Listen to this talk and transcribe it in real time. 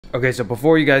Okay, so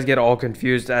before you guys get all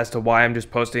confused as to why I'm just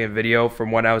posting a video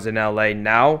from when I was in LA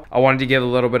now, I wanted to give a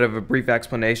little bit of a brief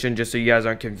explanation just so you guys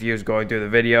aren't confused going through the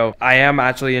video. I am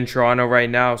actually in Toronto right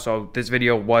now, so this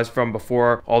video was from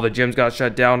before all the gyms got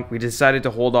shut down. We decided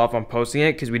to hold off on posting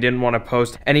it because we didn't want to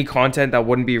post any content that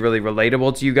wouldn't be really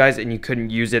relatable to you guys and you couldn't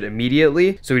use it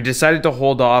immediately. So we decided to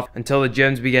hold off until the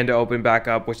gyms began to open back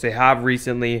up, which they have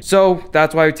recently. So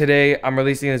that's why today I'm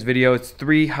releasing this video. It's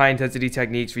 3 high intensity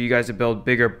techniques for you guys to build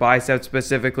bigger biceps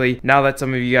specifically. Now that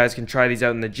some of you guys can try these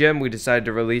out in the gym, we decided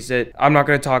to release it. I'm not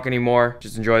going to talk anymore.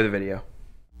 Just enjoy the video.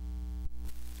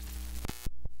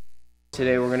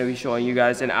 Today we're going to be showing you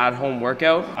guys an at-home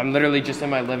workout. I'm literally just in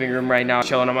my living room right now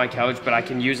chilling on my couch, but I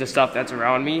can use the stuff that's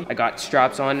around me. I got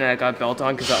straps on and I got belt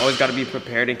on because I always got to be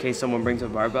prepared in case someone brings a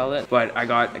barbell in. But I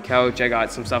got a couch, I got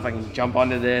some stuff, I can jump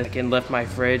onto this, I can lift my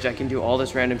fridge, I can do all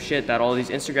this random shit that all these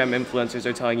Instagram influencers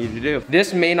are telling you to do.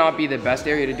 This may not be the best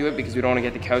area to do it because we don't want to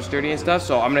get the couch dirty and stuff,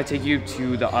 so I'm going to take you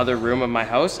to the other room of my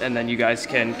house and then you guys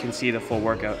can see the full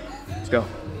workout. Let's go.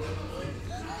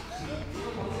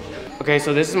 Okay,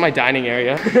 so this is my dining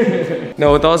area.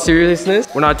 No, with all seriousness,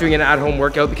 we're not doing an at-home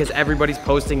workout because everybody's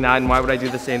posting that, and why would I do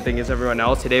the same thing as everyone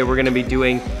else? Today, we're gonna be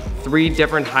doing 3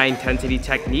 different high-intensity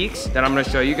techniques that I'm gonna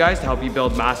show you guys to help you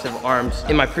build massive arms.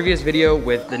 In my previous video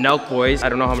with the Nelk boys, I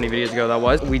don't know how many videos ago that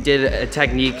was, we did a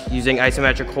technique using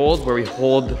isometric holds where we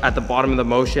hold at the bottom of the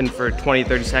motion for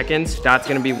 20-30 seconds. That's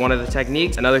gonna be one of the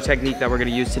techniques. Another technique that we're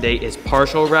gonna use today is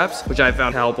partial reps, which I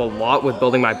found help a lot with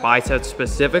building my biceps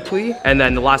specifically. And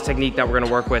then the last technique that we're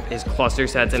gonna work with is cluster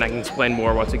sets, and I can explain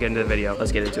more once we get into the video.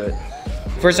 Let's get into it.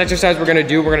 First exercise we're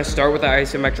gonna start with the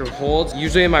isometric holds.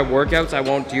 Usually in my workouts, I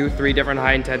won't do 3 different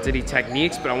high intensity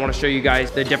techniques, but I wanna show you guys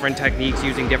the different techniques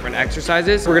using different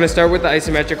exercises. We're gonna start with the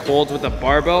isometric holds with a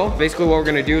barbell. Basically what we're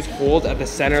gonna do is hold at the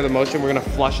center of the motion. We're gonna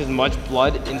flush as much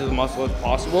blood into the muscle as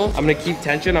possible. I'm gonna keep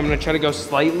tension. I'm gonna try to go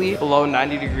slightly below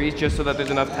 90 degrees just so that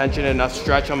there's enough tension and enough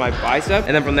stretch on my bicep.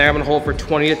 And then from there, I'm gonna hold for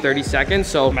 20 to 30 seconds.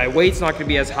 So my weight's not gonna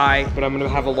be as high, but I'm gonna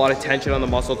have a lot of tension on the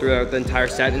muscle throughout the entire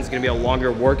set, and it's gonna be a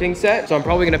longer working set. So I'm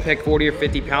probably gonna pick 40 or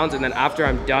 50 pounds, and then after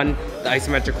I'm done the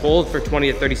isometric hold for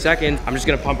 20 to 30 seconds, I'm just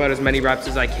gonna pump out as many reps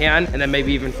as I can, and then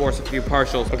maybe even force a few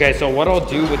partials. Okay, so what I'll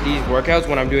do with these workouts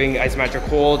when I'm doing isometric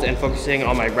holds and focusing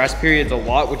on my rest periods a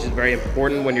lot, which is very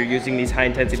important when you're using these high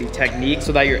intensity techniques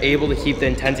so that you're able to keep the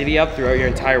intensity up throughout your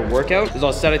entire workout, is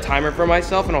I'll set a timer for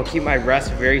myself and I'll keep my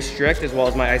rest very strict as well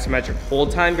as my isometric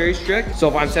hold time very strict. So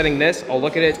if I'm setting this, I'll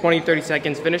look at it, 20-30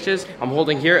 seconds finishes, I'm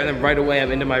holding here, and then right away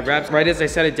I'm into my reps. Right as I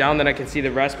set it down, then I can see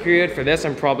the rest period. For this,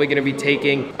 I'm probably gonna be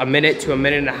taking a minute to a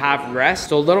minute and a half rest.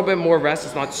 So a little bit more rest.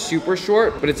 It's not super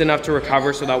short, but it's enough to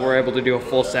recover so that we're able to do a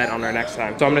full set on our next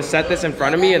time. So I'm gonna set this in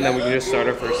front of me and then we can just start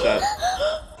our first set.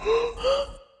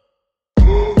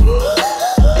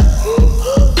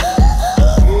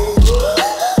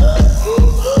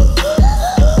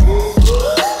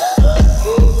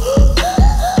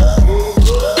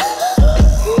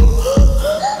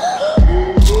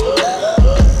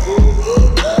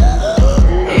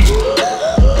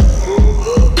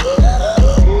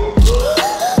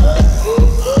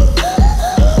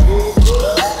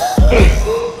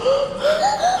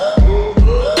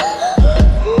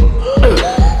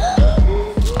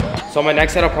 So my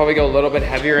next set, I'll probably go a little bit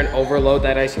heavier and overload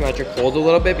that isometric hold a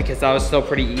little bit because that was still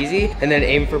pretty easy. And then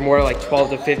aim for more like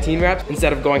 12 to 15 reps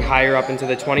instead of going higher up into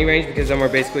the 20 range, because then we're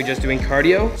basically just doing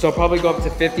cardio. So I'll probably go up to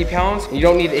 50 pounds. You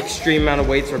don't need extreme amount of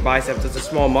weights for biceps. It's a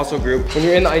small muscle group. When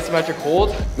you're in the isometric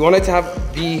hold, you want it to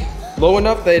be low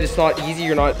enough that it's not easy,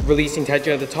 you're not releasing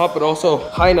tension at the top, but also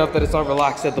high enough that it's not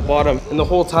relaxed at the bottom. And the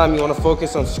whole time you want to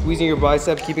focus on squeezing your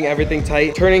biceps, keeping everything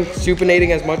tight, turning, supinating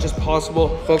as much as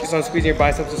possible. Focus on squeezing your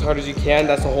biceps as hard as you can.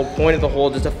 That's the whole point of the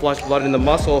hold, is to flush blood in the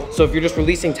muscle. So if you're just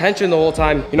releasing tension the whole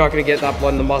time, you're not going to get that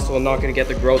blood in the muscle and not going to get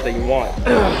the growth that you want.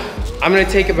 I'm going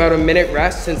to take about a minute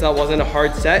rest since that wasn't a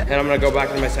hard set, and I'm going to go back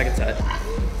into my second set.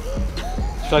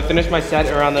 So I finished my set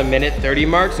around the minute 30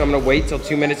 mark, so I'm gonna wait till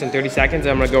 2 minutes and 30 seconds,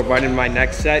 and I'm gonna go right into my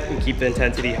next set and keep the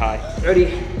intensity high. Ready,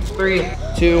 3,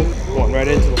 2, 1, right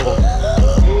into the hole.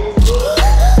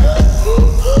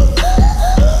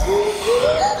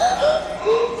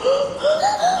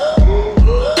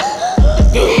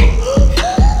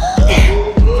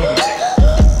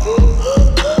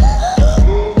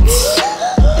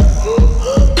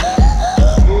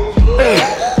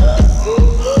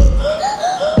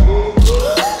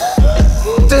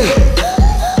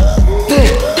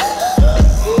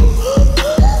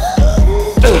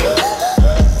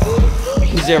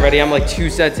 Already, I'm like 2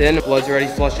 sets in. Blood's already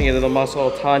flushing into the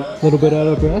muscle a ton. A little bit out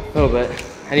of breath? A little bit.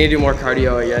 I need to do more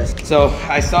cardio, I guess. So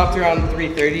I stopped around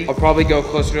 3:30. I'll probably go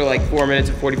closer to like 4 minutes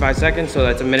and 45 seconds. So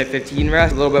that's a minute 15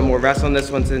 rest. A little bit more rest on this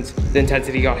one since the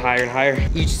intensity got higher and higher.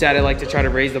 Each set I like to try to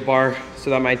raise the bar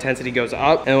so that my intensity goes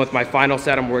up. And with my final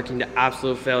set, I'm working to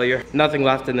absolute failure. Nothing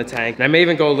left in the tank. And I may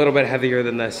even go a little bit heavier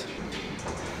than this.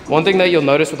 One thing that you'll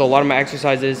notice with a lot of my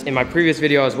exercises in my previous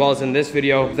video as well as in this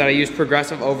video is that I use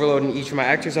progressive overload in each of my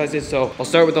exercises. So I'll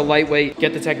start with the lightweight,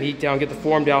 get the technique down, get the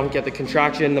form down, get the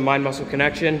contraction, the mind muscle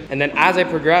connection. And then as I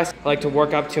progress, I like to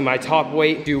work up to my top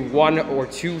weight, do 1 or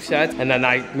 2 sets, and then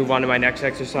I move on to my next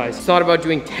exercise. It's not about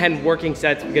doing 10 working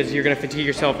sets because you're gonna fatigue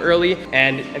yourself early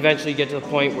and eventually get to the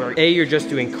point where A, you're just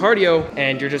doing cardio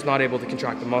and you're just not able to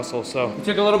contract the muscle. So we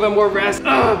took a little bit more rest,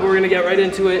 but we're gonna get right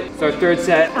into it. It's our 3rd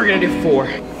set. We're gonna do 4.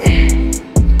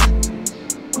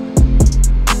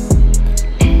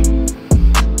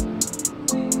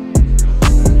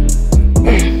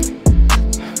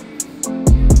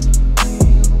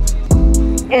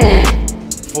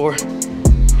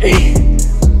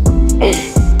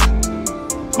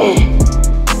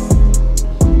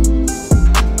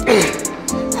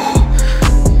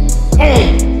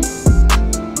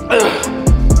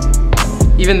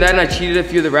 Even then, I cheated a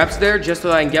few of the reps there just so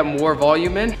that I can get more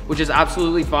volume in, which is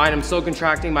absolutely fine. I'm still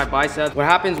contracting my biceps. What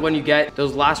happens when you get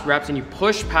those last reps and you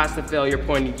push past the failure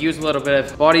point, you use a little bit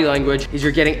of body language, is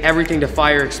you're getting everything to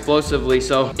fire explosively.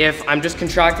 So if I'm just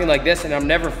contracting like this and I'm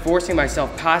never forcing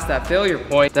myself past that failure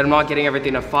point, then I'm not getting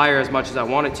everything to fire as much as I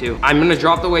want it to. I'm gonna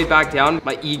drop the weight back down.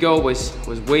 My ego was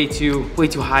way too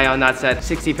high on that set.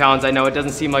 60 pounds, I know it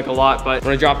doesn't seem like a lot, but I'm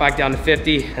gonna drop back down to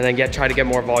 50 and then try to get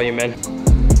more volume in.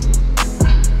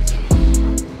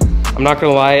 I'm not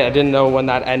gonna lie, I didn't know when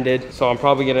that ended, so I'm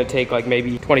probably gonna take like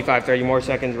maybe 25, 30 more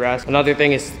seconds rest. Another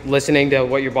thing is listening to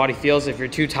what your body feels. If you're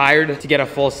too tired to get a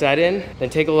full set in, then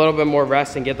take a little bit more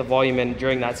rest and get the volume in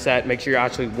during that set. Make sure you're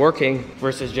actually working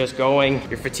versus just going.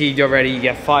 You're fatigued already, you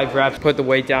get 5 reps, put the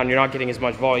weight down, you're not getting as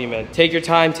much volume in. Take your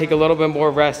time, take a little bit more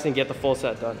rest and get the full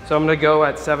set done. So I'm gonna go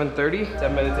at 7:30,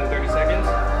 7 minutes and 30 seconds.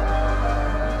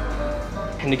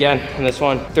 And again, in this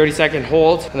one, 30-second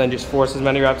hold, and then just force as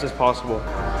many reps as possible.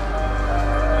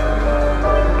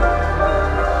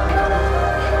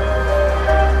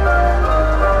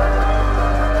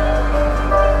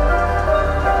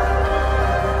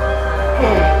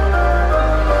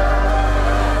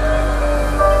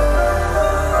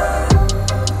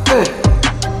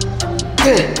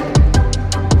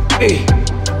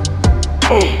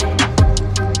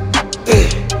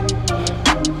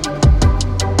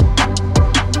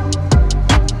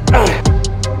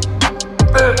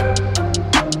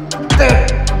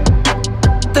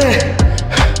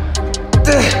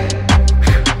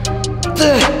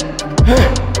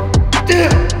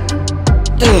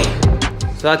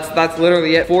 So that's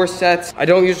literally it. 4 sets. I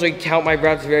don't usually count my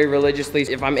reps very religiously.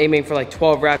 If I'm aiming for like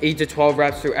 12 reps, 8 to 12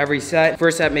 reps through every set.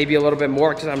 First set maybe a little bit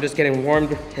more because I'm just getting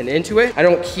warmed and into it. I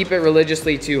don't keep it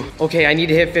religiously to, okay, I need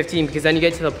to hit 15, because then you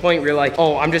get to the point where you're like,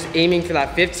 oh, I'm just aiming for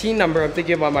that 15 number. I'm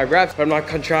thinking about my reps, but I'm not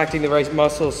contracting the right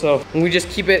muscles. So when we just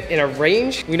keep it in a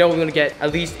range, we know we want to get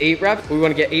at least 8 reps. We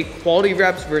want to get 8 quality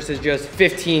reps versus just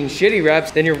 15 shitty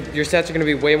reps. Then your sets are going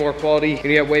to be way more quality. You're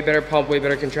going to get way better pump, way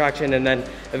better contraction, and then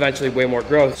eventually way more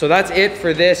growth. So that's it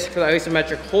for this, for the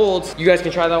isometric holds. You guys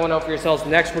can try that one out for yourselves.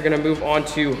 Next, we're gonna move on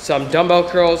to some dumbbell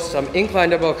curls, some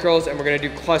incline dumbbell curls, and we're gonna do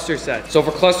cluster sets. So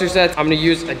for cluster sets, I'm gonna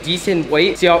use a decent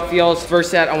weight, see how it feels.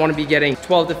 First set, I wanna be getting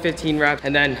 12 to 15 reps,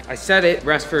 and then I set it,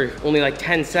 rest for only like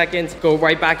 10 seconds, go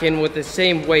right back in with the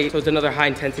same weight. So it's another high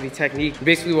intensity technique.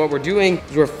 Basically what we're doing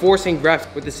is we're forcing reps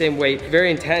with the same weight.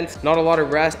 Very intense, not a lot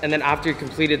of rest. And then after you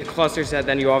completed the cluster set,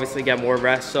 then you obviously get more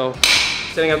rest. So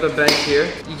setting up the bench here,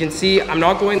 you can see I'm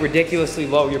not going ridiculously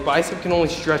low. Your bicep can only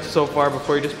stretch so far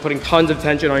before you're just putting tons of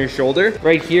tension on your shoulder.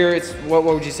 Right here, it's what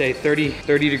would you say,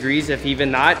 30 degrees, if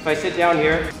even that. If I sit down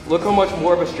here, look how much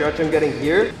more of a stretch I'm getting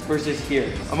here versus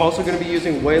here. I'm also gonna be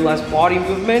using way less body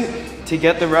movement to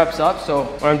get the reps up. So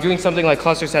when I'm doing something like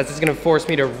cluster sets, it's gonna force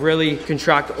me to really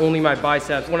contract only my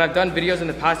biceps. When I've done videos in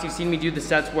the past, you've seen me do the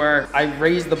sets where I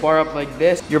raise the bar up like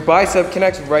this. Your bicep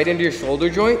connects right into your shoulder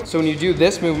joint. So when you do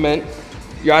this movement,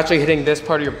 you're actually hitting this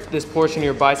part of this portion of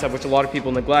your bicep, which a lot of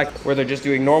people neglect, where they're just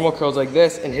doing normal curls like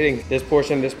this and hitting this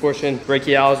portion,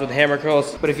 brachialis with hammer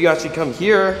curls. But if you actually come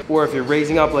here, or if you're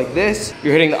raising up like this,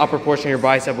 you're hitting the upper portion of your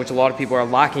bicep, which a lot of people are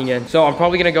lacking in. So I'm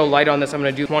probably gonna go light on this. I'm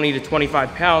gonna do 20 to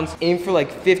 25 pounds, aim for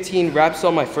like 15 reps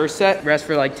on my first set, rest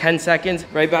for like 10 seconds,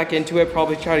 right back into it,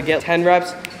 probably try to get 10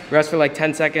 reps, Rest for like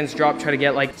 10 seconds, drop, try to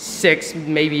get like 6,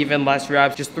 maybe even less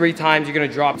reps. Just 3 times you're gonna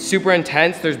drop. Super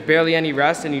intense, there's barely any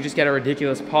rest and you just get a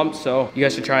ridiculous pump, so you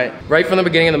guys should try it. Right from the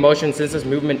beginning of the motion, since this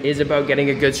movement is about getting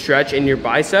a good stretch in your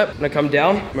bicep, I'm gonna come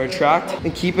down, I'm gonna retract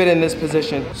and keep it in this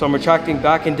position. So I'm retracting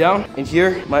back and down, and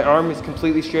here, my arm is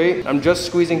completely straight. I'm just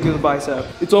squeezing through the bicep.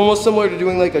 It's almost similar to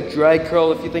doing like a drag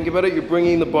curl if you think about it. You're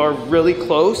bringing the bar really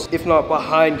close, if not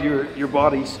behind your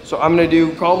bodies. So I'm gonna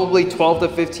do probably 12 to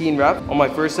 15 reps on my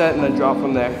first set and then drop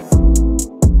from there.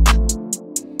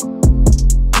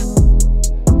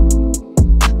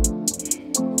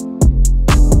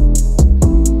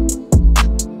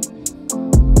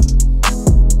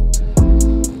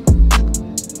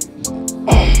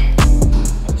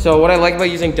 So what I like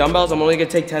about using dumbbells, I'm only gonna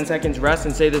take 10 seconds rest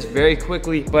and say this very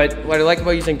quickly, but what I like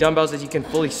about using dumbbells is you can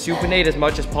fully supinate as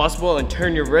much as possible and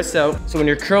turn your wrists out. So when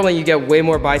you're curling, you get way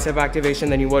more bicep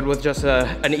activation than you would with just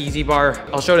an easy bar.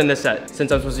 I'll show it in this set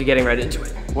since I'm supposed to be getting right into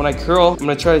it. When I curl, I'm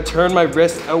gonna try to turn my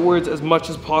wrist outwards as much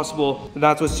as possible. And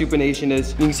that's what supination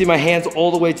is. You can see my hands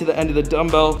all the way to the end of the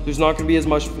dumbbell. There's not gonna be as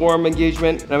much forearm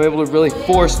engagement, and I'm able to really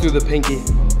force through the pinky.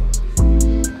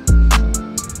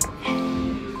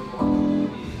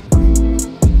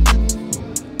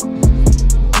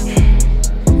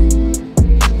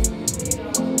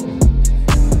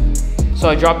 So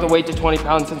I dropped the weight to 20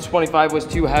 pounds since 25 was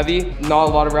too heavy. Not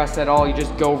a lot of rest at all. You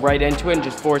just go right into it and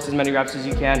just force as many reps as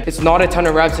you can. It's not a ton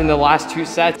of reps in the last 2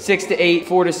 sets. 6 to 8,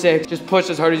 4 to 6. Just push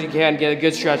as hard as you can, get a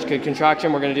good stretch, good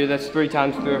contraction. We're gonna do this 3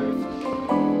 times through.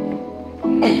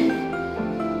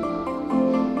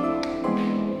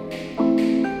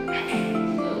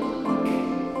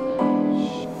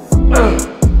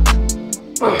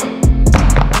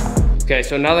 Okay,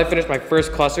 so now that I finished my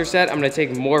first cluster set, I'm gonna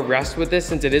take more rest with this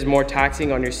since it is more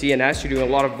taxing on your CNS. You're doing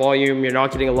a lot of volume, you're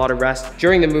not getting a lot of rest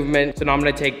during the movement. So now I'm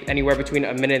gonna take anywhere between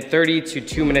 1:30 to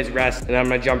 2 minutes rest, and I'm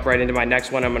gonna jump right into my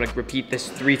next one. I'm gonna repeat this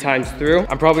 3 times through.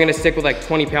 I'm probably gonna stick with like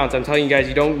 20 pounds. I'm telling you guys,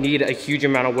 you don't need a huge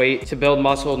amount of weight to build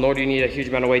muscle, nor do you need a huge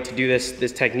amount of weight to do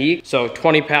this technique. So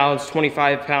 20 pounds,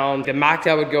 25 pounds. The max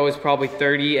I would go is probably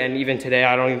 30, and even today,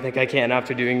 I don't even think I can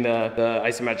after doing the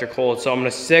isometric hold. So I'm gonna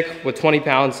stick with 20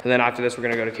 pounds, and then after this, we're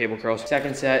gonna go to cable curls.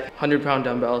 Second set, 100-pound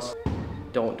dumbbells.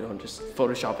 Don't just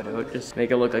Photoshop it out. Just make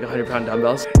it look like 100-pound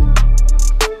dumbbells.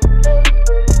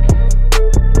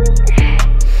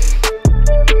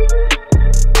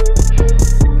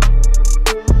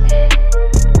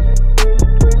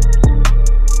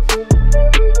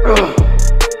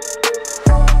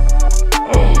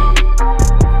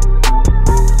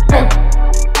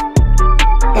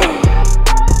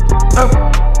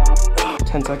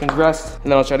 Rest,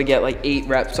 and then I'll try to get like 8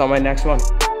 reps on my next one.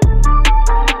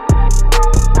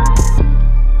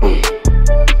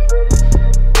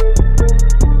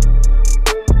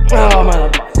 Oh, my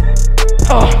left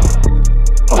bicep.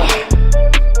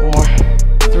 More.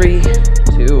 3,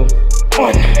 2,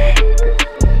 1.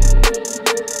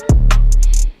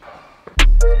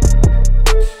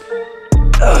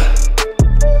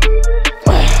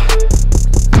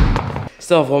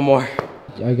 Still have one more.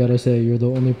 I gotta say, you're the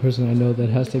only person I know that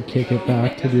has to kick it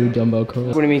back to do dumbbell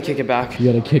curls. What do you mean kick it back?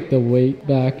 You gotta kick the weight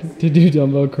back to do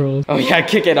dumbbell curls. Oh yeah,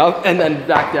 kick it up and then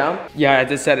back down. Yeah, I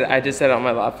just said it on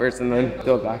my lap first and then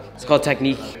throw it back. It's called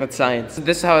technique, that's science.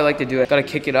 This is how I like to do it. Gotta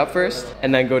kick it up first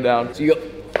and then go down. So you go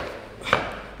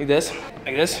like this,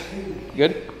 like this. You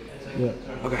good? Yeah.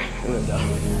 Okay, and then down.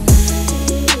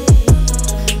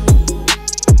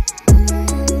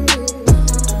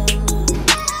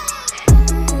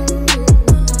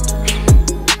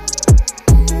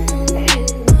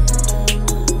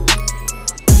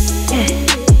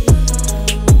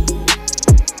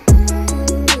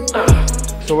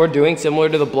 So we're doing similar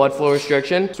to the blood flow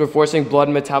restriction. So we're forcing blood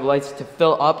metabolites to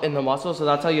fill up in the muscle. So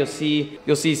that's how you'll see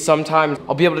sometimes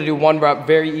I'll be able to do 1 rep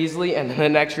very easily, and then the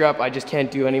next rep I just can't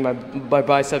do any. My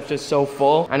biceps just so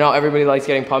full. I know everybody likes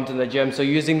getting pumped in the gym. So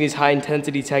using these high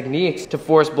intensity techniques to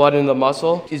force blood into the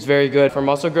muscle is very good for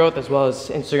muscle growth, as well as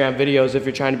Instagram videos if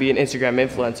you're trying to be an Instagram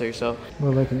influencer yourself.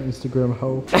 More like an Instagram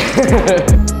hoe.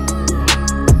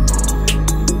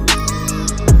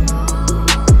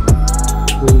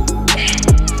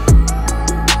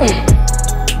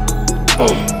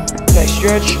 Nice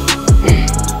stretch.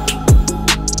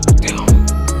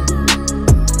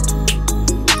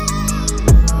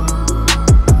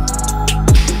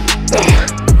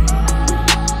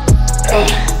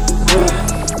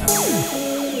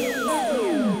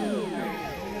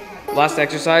 Last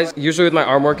exercise, usually with my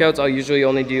arm workouts, I'll usually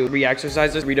only do 3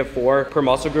 exercises, 3 to 4 per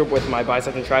muscle group with my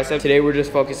bicep and tricep. Today we're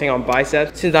just focusing on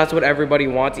biceps, since that's what everybody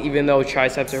wants, even though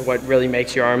triceps are what really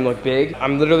makes your arm look big.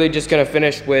 I'm literally just gonna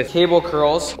finish with cable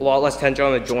curls, a lot less tension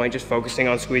on the joint, just focusing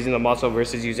on squeezing the muscle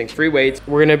versus using free weights.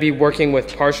 We're gonna be working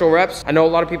with partial reps. I know a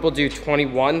lot of people do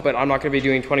 21, but I'm not gonna be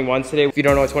doing 21s today. If you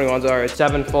don't know what 21s are, it's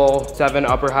 7 full, 7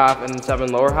 upper half, and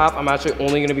 7 lower half. I'm actually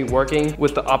only gonna be working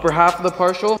with the upper half of the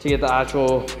partial to get the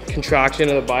actual contraction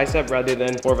of the bicep rather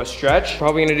than more of a stretch.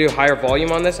 Probably gonna do higher volume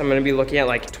on this. I'm gonna be looking at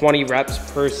like 20 reps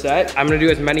per set. I'm gonna do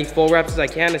as many full reps as I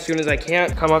can. As soon as I can,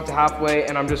 come up to halfway,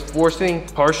 and I'm just forcing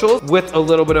partials with a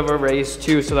little bit of a raise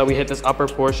too, so that we hit this upper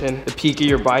portion, the peak of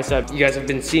your bicep. You guys have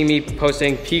been seeing me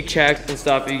posting peak checks and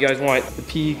stuff. If you guys want the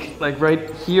peak, like right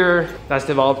here, that's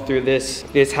developed through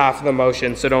this half of the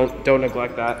motion, so don't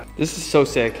neglect that. This is so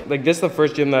sick. Like, this is the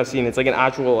first gym that I've seen. It's like an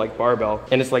actual like barbell,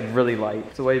 and it's like really light.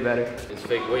 It's way better. It's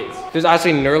fake weights. There's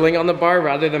actually knurling on the bar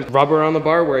rather than rubber on the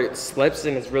bar where it slips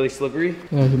and it's really slippery.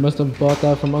 Yeah, you must have bought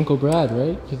that from Uncle Brad,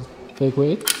 right? Just fake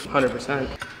weights? 100%.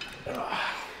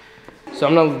 So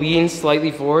I'm gonna lean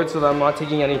slightly forward so that I'm not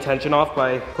taking any tension off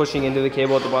by pushing into the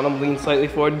cable at the bottom. Lean slightly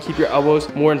forward and keep your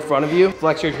elbows more in front of you.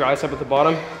 Flex your tricep at the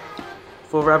bottom.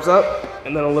 Full reps up,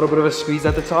 and then a little bit of a squeeze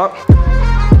at the top.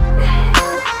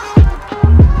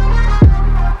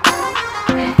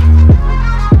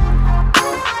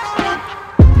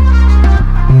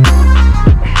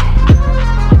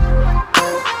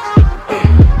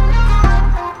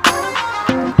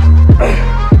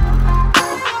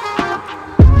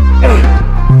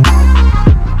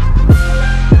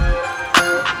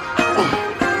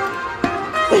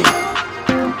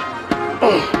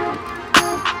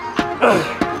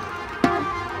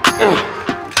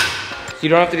 You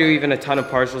don't have to do even a ton of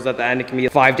partials at the end. It can be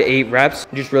 5 to 8 reps.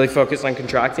 You just really focus on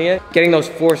contracting it. Getting those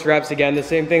forced reps again, the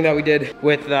same thing that we did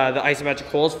with the isometric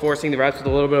holds, forcing the reps with a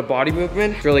little bit of body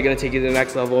movement. It's really gonna take you to the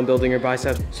next level in building your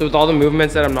biceps. So with all the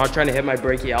movements that I'm not trying to hit my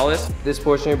brachialis, this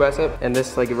portion of your bicep, and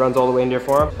this, like, it runs all the way into your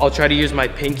forearm, I'll try to use my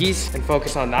pinkies and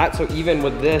focus on that. So even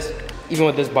with this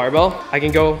barbell, I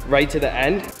can go right to the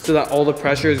end so that all the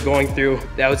pressure is going through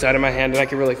the outside of my hand, and I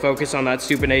can really focus on that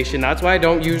supination. That's why I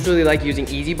don't usually like using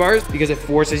easy bars, because it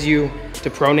forces you to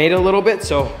pronate a little bit.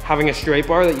 So having a straight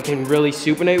bar that you can really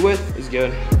supinate with is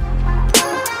good.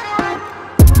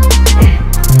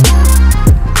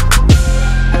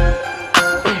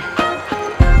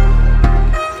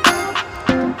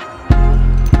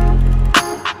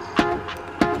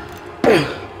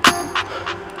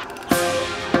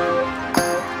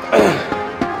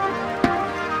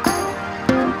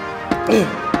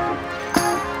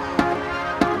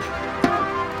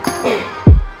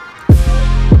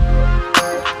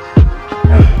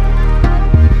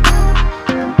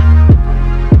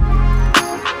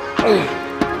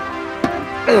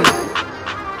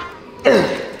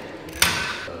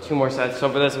 Two more sets. So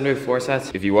for this, I'm doing 4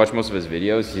 sets. If you watch most of his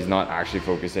videos, he's not actually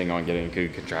focusing on getting a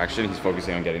good contraction, he's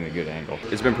focusing on getting a good angle.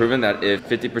 It's been proven that if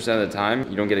 50% of the time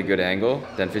you don't get a good angle,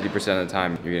 then 50% of the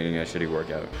time you're getting a shitty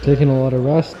workout. Taking a lot of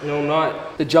rest? No, I'm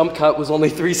not. The jump cut was only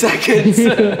 3 seconds.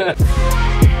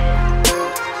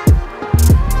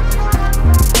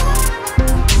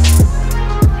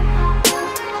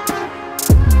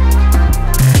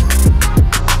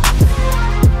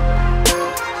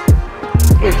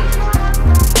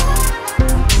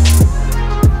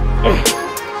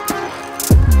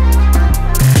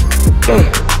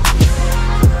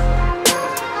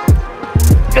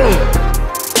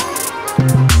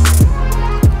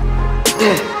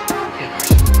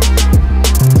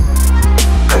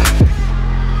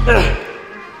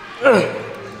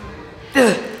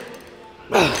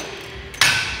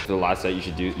 The last set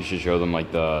you should show them like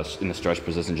in the stretch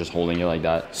position, just holding it like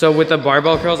that. So with the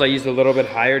barbell curls, I used a little bit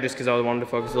higher just because I wanted to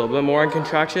focus a little bit more on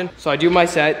contraction. So I do my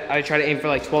set, I try to aim for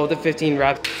like 12 to 15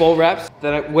 reps, full reps,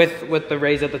 then with the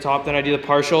raise at the top, then I do the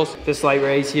partials, the slight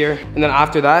raise here. And then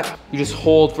after that, you just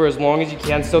hold for as long as you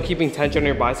can, still keeping tension on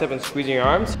your bicep and squeezing your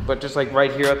arms, but just like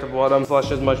right here at the bottom,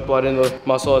 flush as much blood in the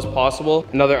muscle as possible.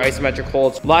 Another isometric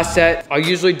holds. Last set, I'll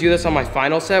usually do this on my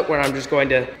final set where I'm just going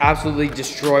to absolutely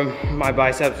destroy my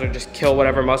biceps or just kill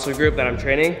whatever muscle group that I'm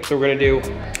training. So we're gonna do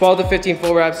 12 to 15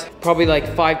 full reps, probably like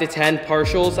 5 to 10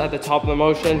 partials at the top of the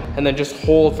motion, and then just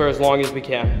hold for as long as we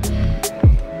can.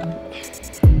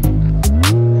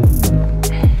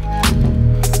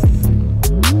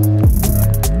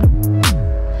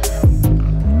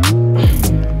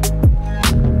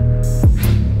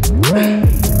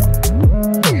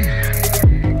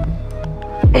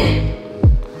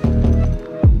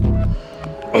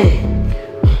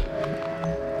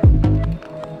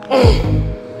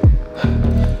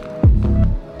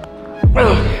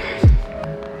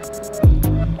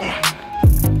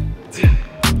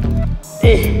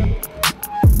 So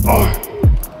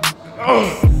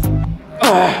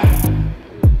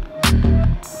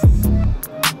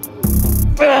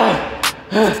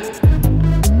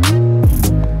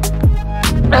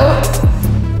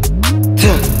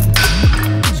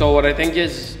what I think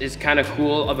is kind of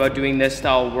cool about doing this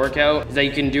style of workout is that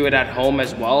you can do it at home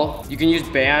as well. You can use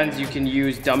bands, you can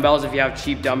use dumbbells if you have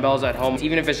cheap dumbbells at home.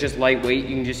 Even if it's just lightweight,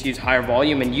 you can just use higher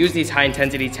volume and use these high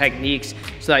intensity techniques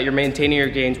so that you're maintaining your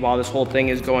gains while this whole thing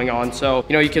is going on. So,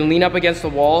 you know, you can lean up against the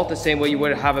wall the same way you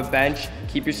would have a bench,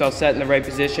 keep yourself set in the right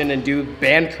position and do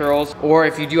band curls. Or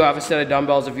if you do have a set of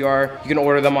dumbbells, you can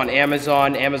order them on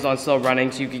Amazon. Amazon's still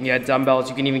running, so you can get dumbbells.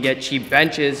 You can even get cheap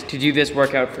benches to do this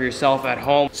workout for yourself at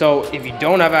home. So if you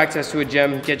don't have access to a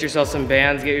gym, get yourself some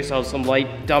bands, get yourself some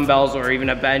light dumbbells or even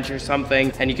a bench or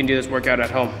something, and you can do this workout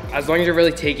at home. As long as you're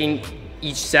really taking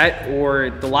each set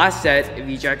or the last set of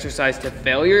each exercise to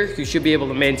failure, you should be able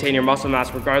to maintain your muscle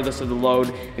mass regardless of the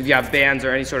load. If you have bands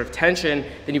or any sort of tension,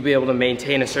 then you'll be able to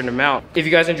maintain a certain amount. If you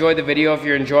guys enjoyed the video, if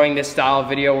you're enjoying this style of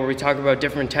video where we talk about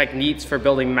different techniques for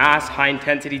building mass, high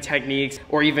intensity techniques,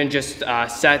 or even just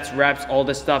sets, reps, all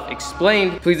this stuff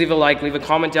explained, please leave a like, leave a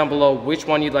comment down below which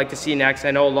one you'd like to see next.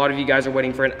 I know a lot of you guys are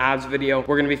waiting for an abs video.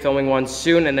 We're gonna be filming one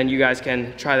soon, and then you guys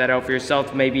can try that out for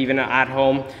yourself, maybe even at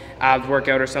home abs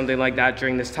workout or something like that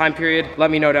during this time period. Let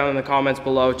me know down in the comments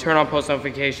below. Turn on post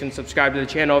notifications, subscribe to the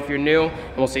channel if you're new,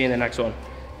 and we'll see you in the next one.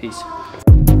 Peace.